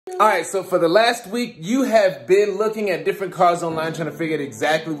Alright, so for the last week, you have been looking at different cars online trying to figure out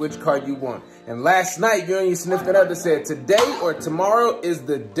exactly which car you want. And last night, you and your significant other said today or tomorrow is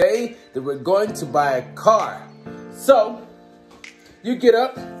the day that we're going to buy a car. So, you get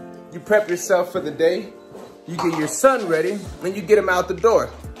up, you prep yourself for the day, you get your son ready, and you get him out the door.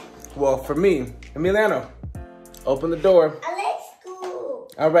 Well, for me, Emiliano, open the door. Let's go.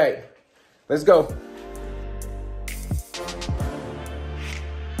 Alright, let's go.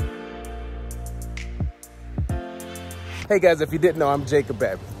 Hey guys, if you didn't know, I'm Jacob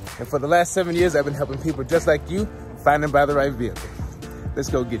Abbott. And for the last 7 years, I've been helping people just like you find and buy the right vehicle. Let's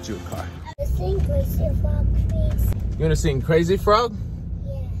go get you a car. I sing Crazy Frog, please. You wanna sing Crazy Frog?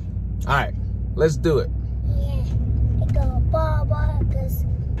 Yeah. All right, let's do it. Yeah. It go ba because the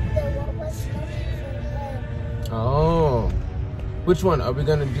one was looking for her. Oh, which one? Are we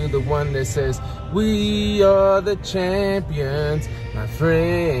gonna do the one that says, "We are the champions, my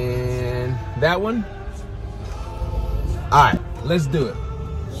friend"? That one? All right, let's do it.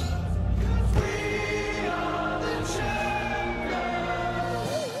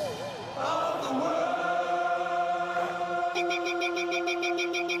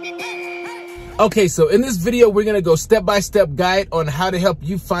 Okay, so in this video, we're gonna go step-by-step guide on how to help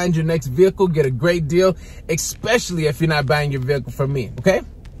you find your next vehicle, get a great deal, especially if you're not buying your vehicle from me, okay?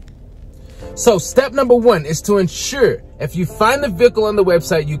 So step number one is to ensure if you find the vehicle on the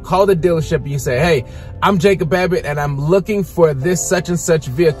website, you call the dealership and you say, "Hey, I'm Jacob Abbott and I'm looking for this such and such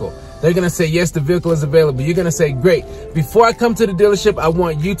vehicle." They're gonna say, "Yes, the vehicle is available." You're gonna say, "Great. Before I come to the dealership, I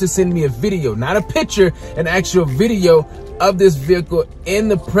want you to send me a video, not a picture, an actual video of this vehicle in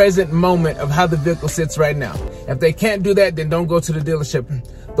the present moment of how the vehicle sits right now." If they can't do that, then don't go to the dealership.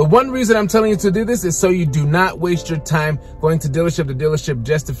 The one reason I'm telling you to do this is so you do not waste your time going to dealership to dealership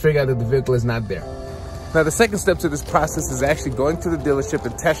just to figure out that the vehicle is not there. Now, the second step to this process is actually going to the dealership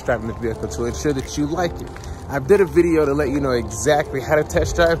and test driving the vehicle to ensure that you like it. I did a video to let you know exactly how to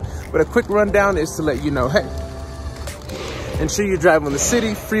test drive, but a quick rundown is to let you know, hey, ensure you drive on the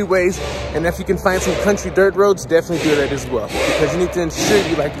city, freeways, and if you can find some country dirt roads, definitely do that as well, because you need to ensure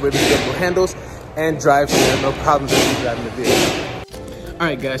you like the way the vehicle handles and drives so there are no problems as you're driving the vehicle. All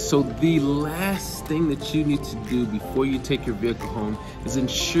right, guys, so the last thing that you need to do before you take your vehicle home is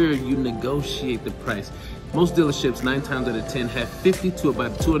ensure you negotiate the price. Most dealerships, 9 times out of 10, have $50 to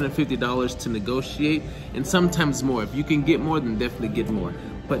about $250 to negotiate, and sometimes more. If you can get more, then definitely get more.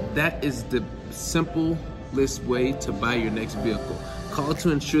 But that is the simplest way to buy your next vehicle. Call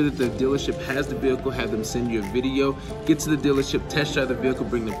to ensure that the dealership has the vehicle, have them send you a video, get to the dealership, test drive the vehicle,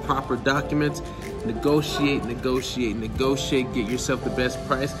 bring the proper documents, negotiate, negotiate, negotiate, get yourself the best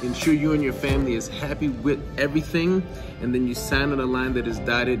price, ensure you and your family is happy with everything, and then you sign on a line that is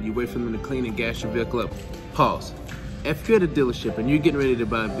dotted, you wait for them to clean and gas your vehicle up. Pause. If you're at a dealership and you're getting ready to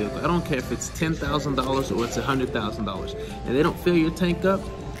buy a vehicle, I don't care if it's $10,000 or it's $100,000, and they don't fill your tank up,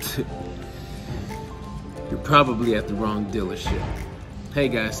 you're probably at the wrong dealership. Hey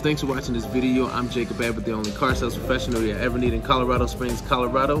guys, thanks for watching this video. I'm Jacob Abbott, the only car sales professional you ever need in Colorado Springs,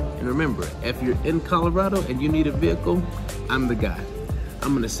 Colorado. And remember, if you're in Colorado and you need a vehicle, I'm the guy.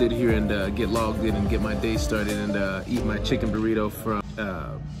 I'm gonna sit here and get logged in and get my day started and eat my chicken burrito from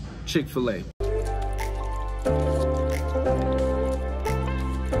Chick-fil-A.